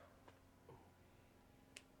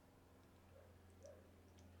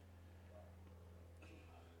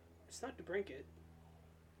 It's not DeBrincat.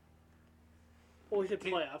 Well, he did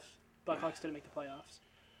playoffs. Blackhawks didn't make the playoffs.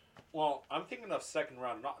 Well, I'm thinking of second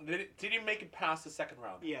round. Did he make it past the second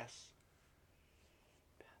round? Yes.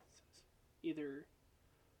 Either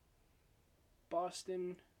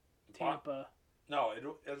Boston, Tampa, No, it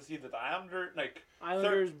was either the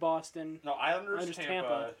Islanders, Boston. Islanders, Tampa.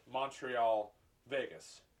 Tampa, Montreal,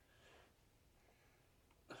 Vegas.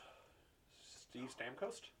 Steve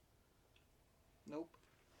Stamkos? Nope.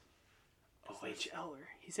 OHLer.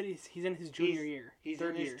 He said he's in his junior year. He's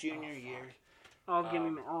third in his year. junior year. Oh, give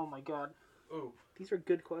me. Oh my God. Ooh. These are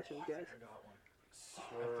good questions, guys. I got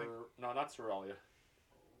one. No, not Sorelia.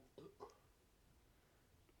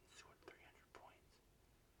 Scored 300 points.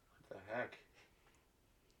 What the heck?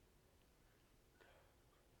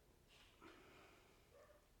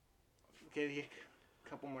 Give you a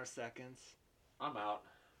couple more seconds. I'm out.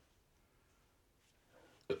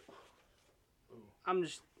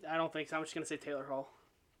 I don't think so. I'm just gonna say Taylor Hall.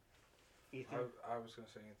 Ethan. I was gonna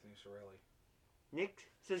say Anthony Cirelli. Nick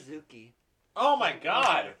Suzuki. Oh my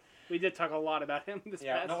God! We did talk a lot about him this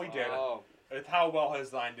Yeah, past. no, we did. Oh, With how well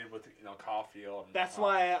his line did with Caulfield. And, That's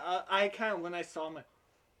why I kind of when I saw him, like,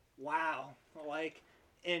 wow, like,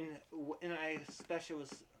 and I especially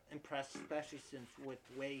was impressed, especially since with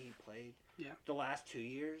the way he played. Yeah. The last 2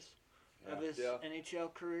 years of Yeah. his Yeah. NHL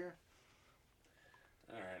career.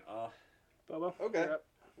 All right. Bobo. Okay. you're up.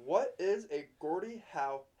 what is a Gordie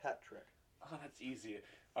Howe hat trick? Oh, that's easy.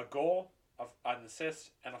 A goal, an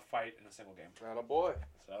assist, and a fight in a single game. Not a boy.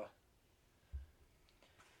 So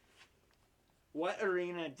What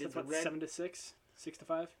arena So did it's the about Red? 7-6,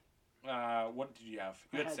 6-5. what did you have?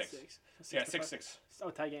 You I had had 6. 6. Yeah, 6-5. 6-6. Oh,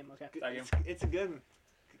 tie game. Okay. Tie game. It's a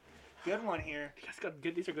good one here. You guys got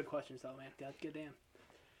good. These are good questions, though, man. God damn.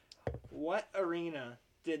 What arena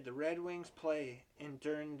did the Red Wings play in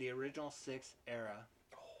during the original 6 era?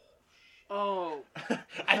 Oh,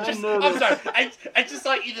 I'm know sorry. I just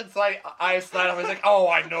saw Ethan's eyes light up. I was like, oh,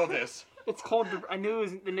 I know this. it's called. I knew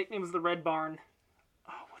the nickname was the Red Barn.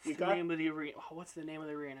 Oh, what's You the got- name of the arena? Oh, what's the name of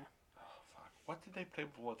the arena? Oh, fuck. What did they play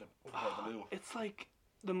before the blue? It's like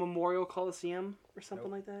the Memorial Coliseum or something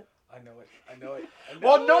Nope. like that. I know it. I know it.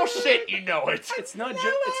 Well, no shit, you know it. It's not. It's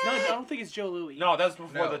not. I don't think it's Joe Louis. No, that's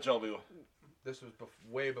before No. the Joe Lou. This was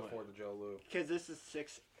way before the Joe Lou. Because this is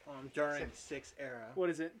 6 during 6 era. What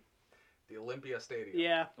is it? The Olympia Stadium.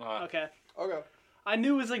 Yeah. Uh, Okay. Okay. I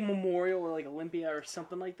knew it was like Memorial or like Olympia or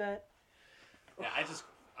something like that. Yeah,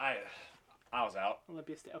 I was out.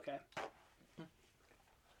 Olympia State. Okay. All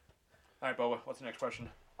right, Boba, what's the next question?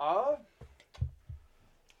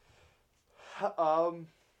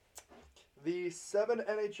 The 7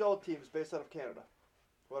 NHL teams based out of Canada.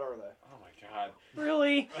 What are they? Oh my God.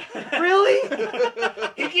 Really? Really?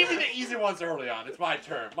 He gave me the easy ones early on. It's my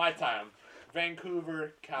turn. My time.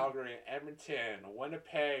 Vancouver, Calgary, Edmonton,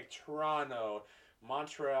 Winnipeg, Toronto,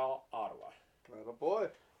 Montreal, Ottawa. Not a boy.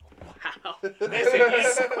 Wow.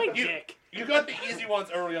 Listen, My you, dick. you got the easy ones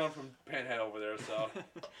early on from Pinhead over there, so.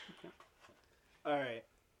 All right.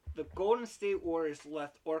 The Golden State Warriors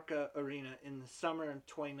left Orca Arena in the summer of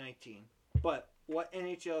 2019. But what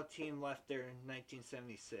NHL team left there in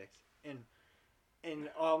 1976? And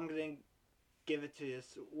I'm going to give it to you.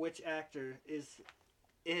 Which actor is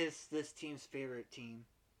this team's favorite team?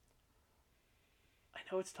 I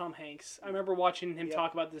know it's Tom Hanks. I remember watching him Yep.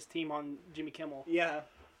 talk about this team on Jimmy Kimmel. Yeah.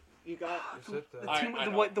 You got Is it The the, I- team with I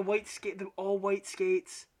the know. white, the white skate, the all white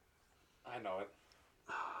skates. I know it.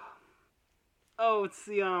 Oh, it's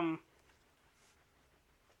the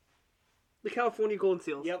California Golden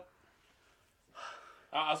Seals. Yep.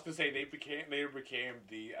 I was gonna say they later became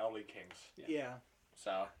the LA Kings. Yeah.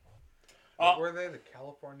 So. what Oh, were they? The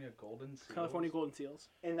California Golden Seals? California Golden Seals.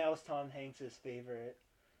 And that was Tom Hanks' favorite.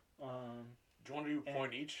 do you want to do a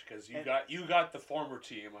point each? Because and- you got the former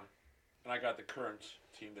team, and I got the current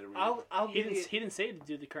team that we. I'll He give you. didn't say to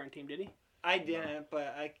do the current team, did he? I didn't,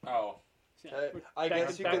 but I. Oh. Yeah, Hey, we're I back-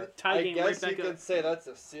 guess you back- could. tie I game guess right you back could say that's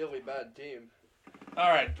a silly bad team. All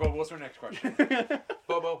right, Bob. What's our next question?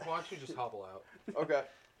 Bobo, why don't you just hobble out? Okay.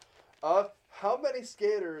 How many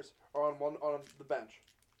skaters are on the bench?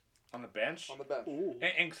 On the bench, On the bench. Ooh.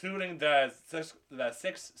 including the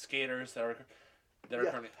six skaters that are Yeah.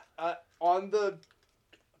 currently. On the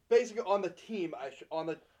basically on the team. On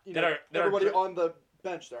the That are everybody dri- on the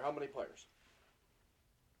bench there. How many players?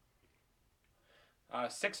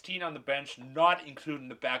 16 on the bench, not including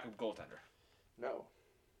the backup goaltender. No.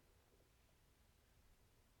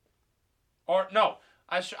 Or no,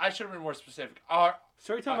 I should have been more specific.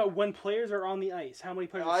 So you're talking about when players are on the ice. How many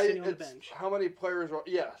players are sitting on the it's bench? how many players are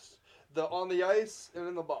yes on the ice and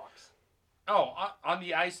in the box. On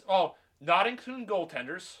the ice. Oh, not including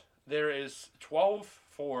goaltenders. There is 12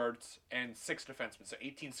 forwards and 6 defensemen, so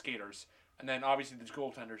 18 skaters, and then obviously the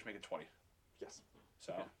goaltenders make it 20. Yes.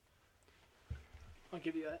 So. Okay. I'll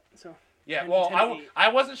give you that. So Yeah, 10 well, 10 to 8. I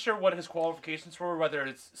wasn't sure what his qualifications were, whether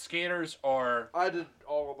it's skaters or. I did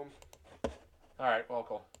all of them. All right, well,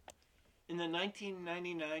 cool. In the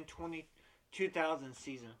 1999-2000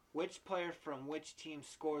 season, which player from which team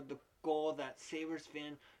scored the goal that Sabres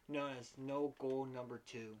fan known as no goal number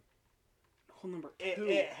 2? goal number 2.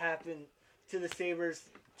 It happened to the Sabres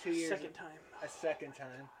 2 years Second time. a second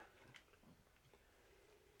time.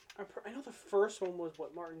 I know the first one was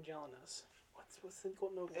what Martin Jelinas. What's the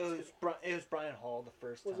goal? No goal. It was Brian Hall the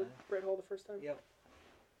first Was time. it Brett Hall the first time? Yep.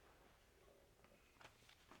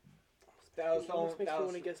 That was Almost makes that me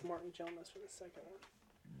was, want to guess Martin Jelinas for the second one.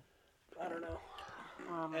 I don't know.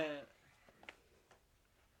 and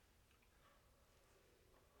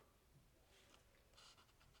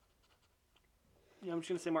Yeah, I'm just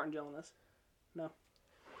gonna say Martin Jelinas. No.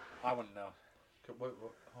 I wouldn't know. Wait,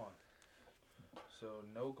 hold on. So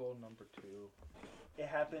no goal number 2 It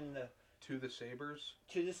happened to the Sabres.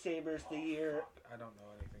 to the Sabres the year. I don't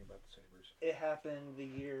know anything about the Sabres. It happened the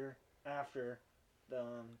year after the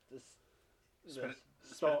Spin-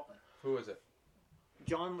 Who is it?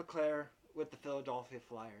 John LeClaire with the Philadelphia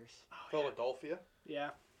Flyers. Philadelphia. Yeah,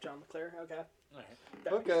 John LeClaire. Okay. Alright.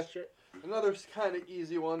 That Okay. piece of shit. Another kind of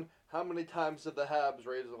easy one. How many times did the Habs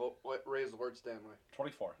raise Lord Stanley?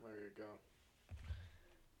 24. There you go.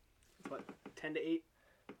 What? 10-8,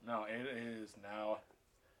 No, it is now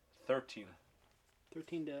 13.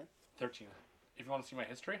 13 to. 13. If you want to see my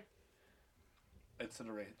history, it's in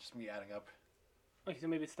the rate. Just me adding up. Okay, so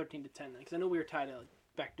maybe it's 13 to 10 because I know we were tied at like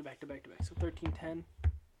back to back to back to back. So 13-10.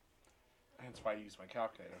 That's why I use my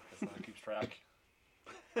calculator, because then it keeps track.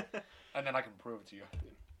 And then I can prove it to you.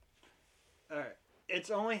 All right. It's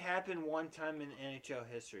only happened one time in NHL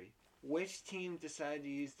history. Which team decided to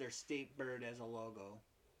use their state bird as a logo?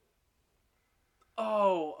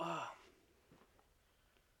 Oh.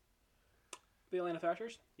 The Atlanta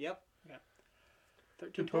Thrashers. Yep.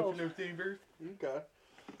 13-12. Sabres. Okay.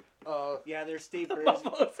 Yeah, their state The bird.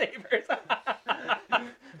 Buffalo Sabres.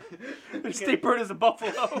 Their state bird is a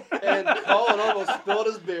buffalo. And Colin almost spilled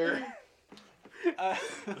his beer.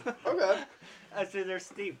 Okay. I say their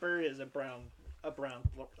state bird is a brown.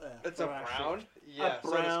 It's a thrasher. brown? Yeah, so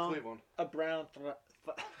brown. does Cleveland. A brown.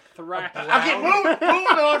 Thrash. Okay,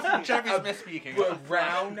 moving on from Jeffy's misspeaking.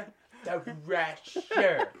 Brown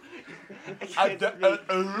Thrasher.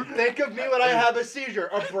 Think of me when I have a seizure.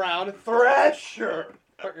 A brown thrasher.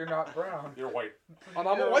 But you're not brown. You're white. I'm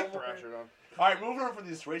a white thrasher, then. Alright, moving on from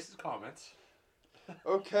these racist comments.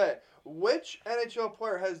 Okay. Which NHL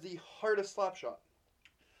player has the hardest slap shot?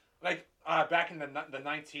 Like, back in the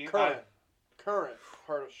 19... Current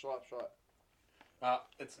hardest slap shot.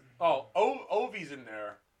 It's... Ovi's in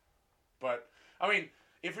there. But, I mean,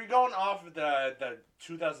 if you're going off of the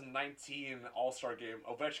 2019 All-Star game,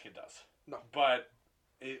 Ovechkin does. No. But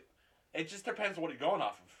it just depends what you're going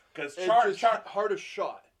off of. Because Hardest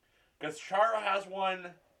shot. Chara has one,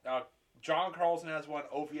 John Carlson has one,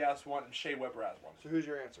 Ovi has one, and Shea Weber has one. So who's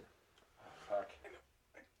your answer? Fuck.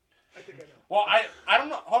 I think I know. Well, I don't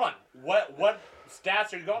know. Hold on. What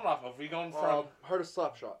stats are you going off of? Are you going from Hardest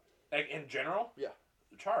slap shot. like in general? Yeah.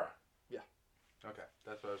 Chara. Okay,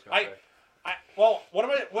 that's what I was gonna say.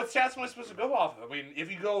 What stats am I supposed to go off of? I mean, if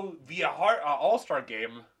you go via All-Star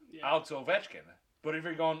game, Yeah. out to Ovechkin. But if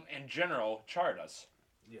you're going in general, Chara does.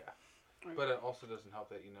 Yeah, but it also doesn't help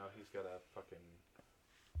that he's got a fucking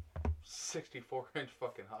 64-inch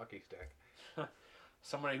fucking hockey stick.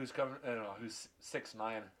 Somebody who's coming, I don't know, who's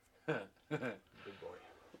 6'9". Big boy.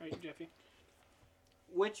 Right, Jeffy.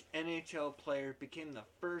 Which NHL player became the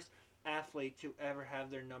first athlete to ever have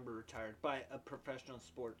their number retired by a professional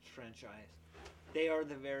sports franchise? They are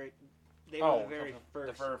the very. They were the very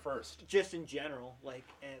first. The very first. Just in general, like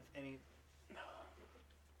if any.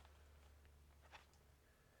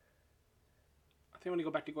 I think I'm gonna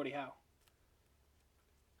go back to Gordie Howe.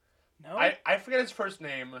 No. I forget his first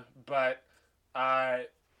name, but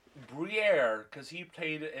Briere, because he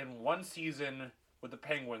played in one season with the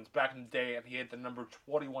Penguins back in the day, and he had the number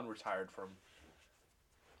 21 retired from.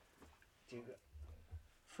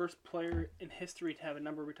 First player in history to have a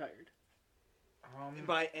number retired.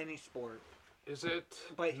 By any sport. Is it?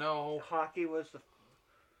 But No. hockey was the.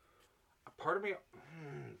 Part of me,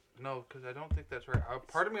 no, because I don't think that's right.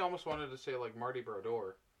 Part of me almost wanted to say like Marty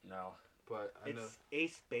Brodeur, No. but I know It's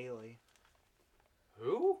Ace Bailey.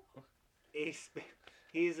 who.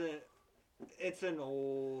 He's a. It's an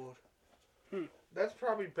old. That's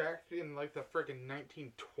probably back in like the freaking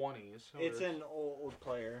 1920s. It's an old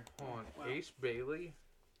player. Hold on, Wow. Ace Bailey.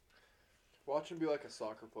 Watch him be like a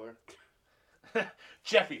soccer player.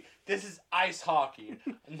 Jeffy, this is ice hockey,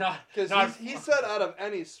 not. Because he said out of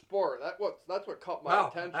any sport. That's what caught my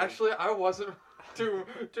attention. Actually, I wasn't too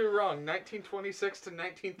wrong. 1926 to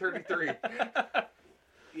 1933.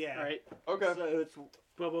 Yeah. All right. Okay. So it's.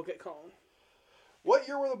 Well, we'll get Colin. What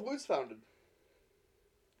year were the Blues founded?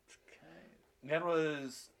 That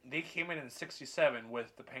was they came in '67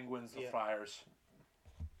 with the Penguins, the Yeah. Flyers.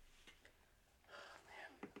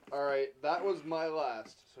 All right, that was my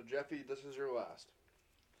last. So Jeffy, this is your last.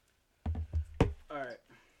 All right.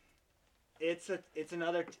 It's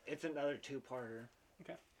another two-parter.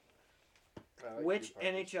 I like Which two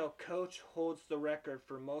parts. NHL coach holds the record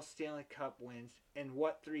for most Stanley Cup wins, and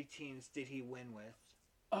what three teams did he win with?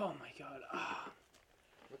 Oh my God.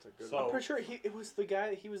 That's a good So- one. I'm pretty sure it was the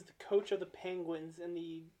guy. He was the coach of the Penguins in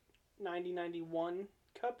the 90-91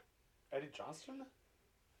 Cup. Eddie Johnston.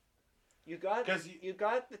 You got 'Cause you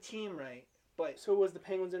got the team right, But So it was the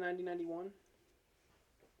Penguins in 1991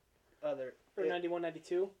 other or it- 91,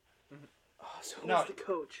 92? Mhm. Oh, so who No. was the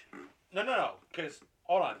coach? No. Because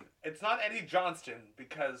hold on, it's not Eddie Johnston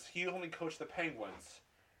because he only coached the Penguins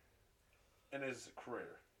in his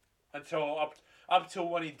career until up till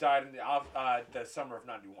when he died in the summer of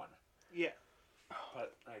 '91. yeah.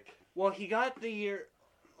 But like, Well, he got the year.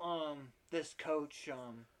 This coach.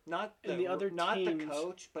 Not And the other not the teams-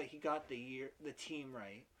 coach, but he got the team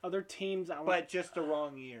right. Other teams, But just the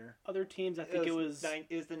wrong year. other teams, I think it was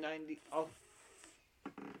Is the 90? Oh,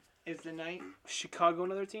 is the 9? Chicago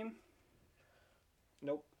another team?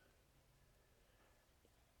 Nope.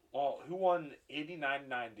 well, who won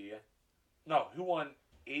 '89-90? No, who won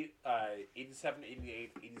 87,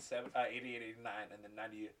 88, 87, 88, 89, and then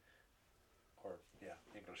 90? Or yeah,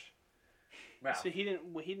 English. Math. So he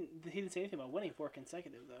didn't say anything about winning 4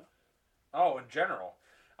 consecutive though. Oh, in general,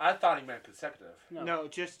 I thought he meant consecutive. No,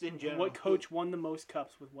 just in general. What coach won the most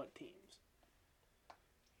cups with what teams?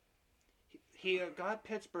 He got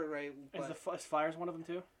Pittsburgh right, Is but the Flyers one of them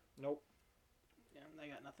too? nope. Yeah, I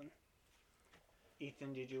got nothing.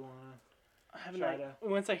 Ethan, did you wanna? I haven't. Try to-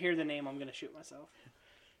 Once I hear the name, I'm gonna shoot myself.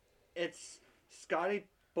 It's Scotty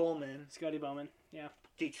Bowman, Scotty Bowman. Yeah.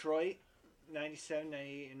 Detroit, 97,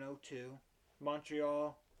 98, and 02.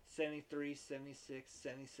 Montreal, 73, 76,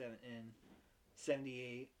 77, and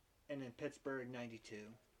 78. And then Pittsburgh, 92.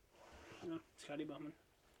 No, Scotty Bowman.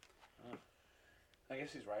 I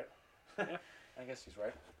guess he's right. Yeah. I guess he's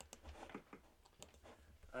right.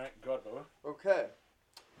 All right, go ahead, Bubba. Okay.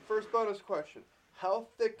 First bonus question. How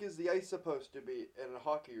thick is the ice supposed to be in a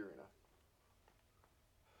hockey arena?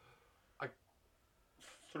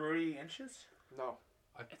 3 inches? No.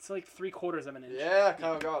 It's like 3/4 of an inch. Yeah,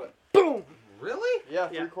 Kyle got it. Boom. Really? Yeah,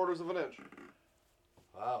 Yeah. 3/4 of an inch.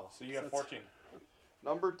 Wow. So you So have it's- 14.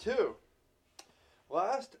 Number 2.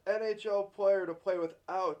 Last NHL player to play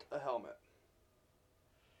without a helmet.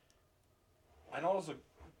 I know there's a.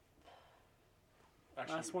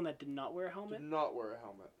 Actually, Last one that did not wear a Did helmet. not wear a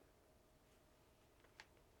helmet.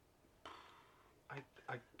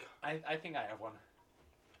 I think I have one.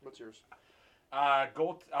 What's yours?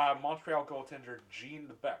 Montreal goaltender Gene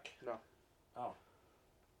Beck.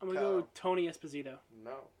 I'm gonna go Tony Esposito.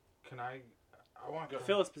 No. Can I want to go.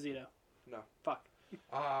 Phil Esposito. No. Fuck.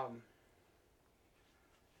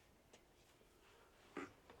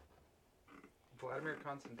 Vladimir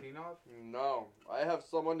Konstantinov. No. I have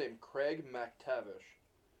someone named Craig McTavish.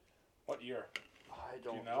 What year? I you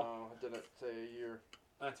don't know? know. I didn't say a year.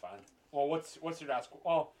 That's fine. Well, what's your last?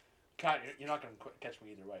 Well, you're not gonna catch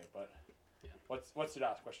me either way. But Yeah. what's your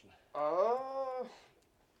last question?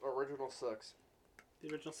 Original 6. The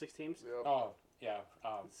original 6 teams. Yep. Oh yeah.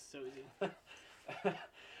 It's so easy.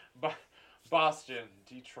 Boston,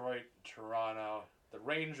 Detroit, Toronto, the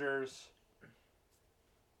Rangers.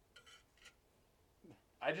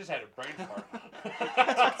 I just had a brain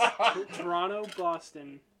fart. Toronto,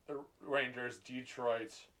 Boston, The Rangers,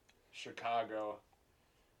 Detroit, Chicago,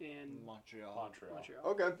 and Montreal. Montreal.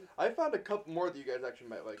 Okay. I found a couple more that you guys actually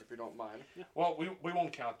might like if you don't mind. Well, we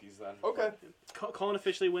won't count these then. Okay. Colin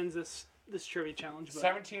officially wins this trivia challenge. But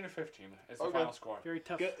 17 to 15 is the Okay. final score. very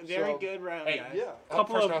tough. Good, very So- good round, Hey, guys. Yeah.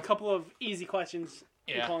 Couple of easy questions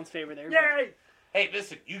in Yeah. Colin's favor there. Yay! Hey,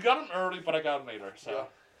 listen, you got them early, but I got them later. So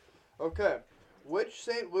Yeah. Okay. Which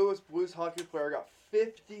St. Louis Blues hockey player got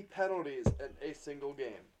 50 penalties in a single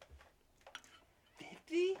game?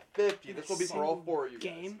 50? 50. This will be for all 4 of you guys.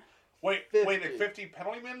 Game. wait, 50. 50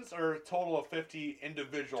 penalty minutes or a total of 50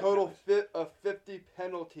 individual? Total penalties? of 50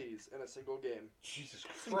 penalties in a single game. Jesus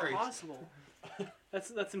It's Christ! impossible.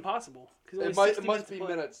 that's impossible. 'Cause It, only might, 60 it must to be play.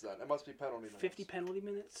 minutes then. It must be penalty minutes. 50 penalty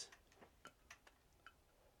minutes.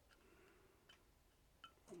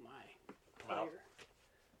 Oh my. Wow. Player.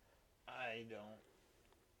 I don't.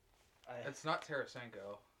 It's not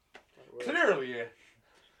Tarasenko. Clearly,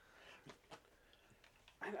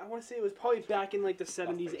 I want to say it was probably back in like the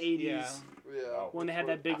 70s, 80s Yeah. Yeah. when they had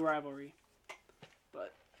that big rivalry.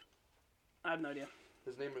 But I have no idea.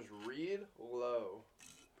 His name is Reed Lowe.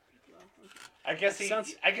 I guess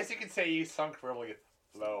Sounds- he could say he sunk really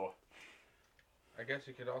low. I guess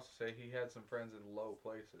you could also say he had some friends in low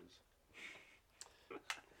places.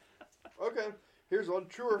 Okay. Here's one.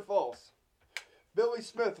 True or false? Billy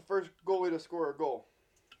Smith, the first goalie to score a goal.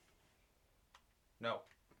 No,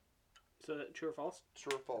 So true or false?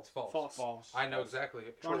 True or false? it's false. False. False. I know exactly.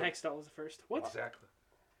 Ron True. Hextall was the first. What? Exactly.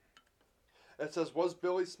 It says, was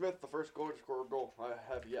Billy Smith the first goalie to score a goal? I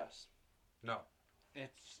have yes. No,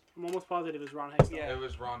 It's I'm almost positive it was Ron Hextall. Yeah. it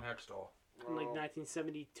was Ron Hextall. In like Oh.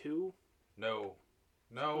 1972. No,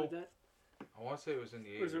 Something like no. that. I want to say it was in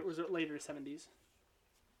the Or 80s. was it later 70s?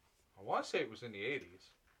 I I want to say it was in the 80s.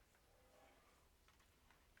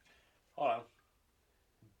 Hold on.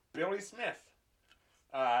 Billy Smith.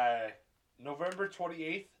 November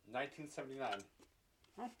 28th, 1979.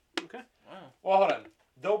 Okay. Wow. Well, hold on.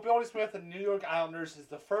 Though Billy Smith of the New York Islanders is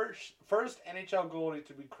the first NHL goalie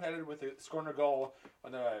to be credited with scoring a goal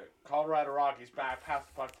when the Colorado Rockies back passed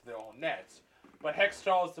the puck to their own nets, but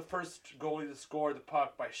Hextall is the first goalie to score the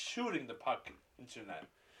puck by shooting the puck into the net.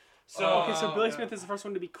 So Okay, so Billy Smith is the first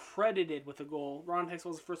one to be credited with a goal. Ron Hextall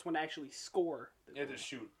was the first one to actually score. yeah, to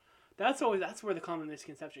shoot. That's where the common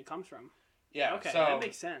misconception comes from. Yeah. Okay, so that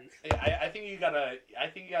makes sense. I think you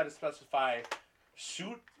gotta specify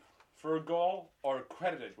shoot for a goal or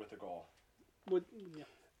credited with a goal. Yeah.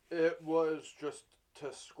 It was just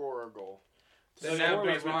to score a goal. Then Score that would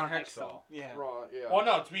be was Ron Ron Hextall. Yeah. Raw, yeah. Well,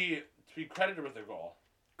 no, to be credited with a goal.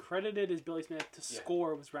 Credited is Billy Smith. To Yeah.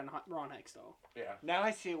 score was Ron Hextall. Yeah. Now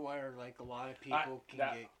I see where like a lot of people can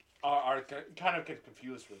that- get. Are kind of get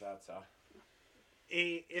confused with that, so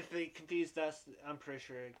If they confused us, I'm pretty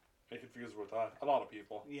sure. they confused with a lot of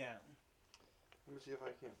people. Yeah. Let me see if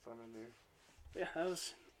I can't find a new. Yeah, that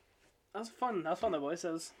was fun. That was fun, though, boys.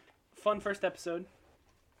 That was a fun first episode.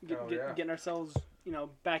 Oh, yeah. Getting ourselves,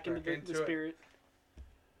 back into the into it. spirit.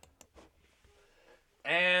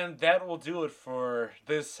 And that will do it for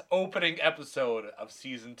this opening episode of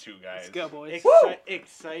season 2, guys. Let's go, boys.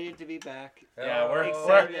 Excited to be back. Yeah, we're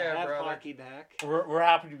Excited to yeah, have brother. hockey back. We're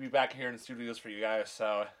happy to be back here in the studios for you guys.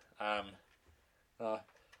 So, time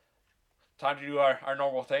to do our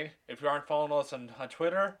normal thing. If you aren't following us on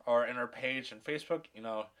Twitter or in our page on Facebook,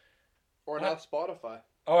 Or now Spotify.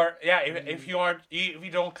 or yeah, if you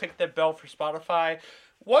don't click that bell for Spotify,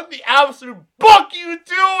 what the absolute buck you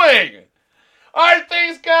doing? All right,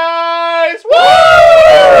 thanks, guys. Woo!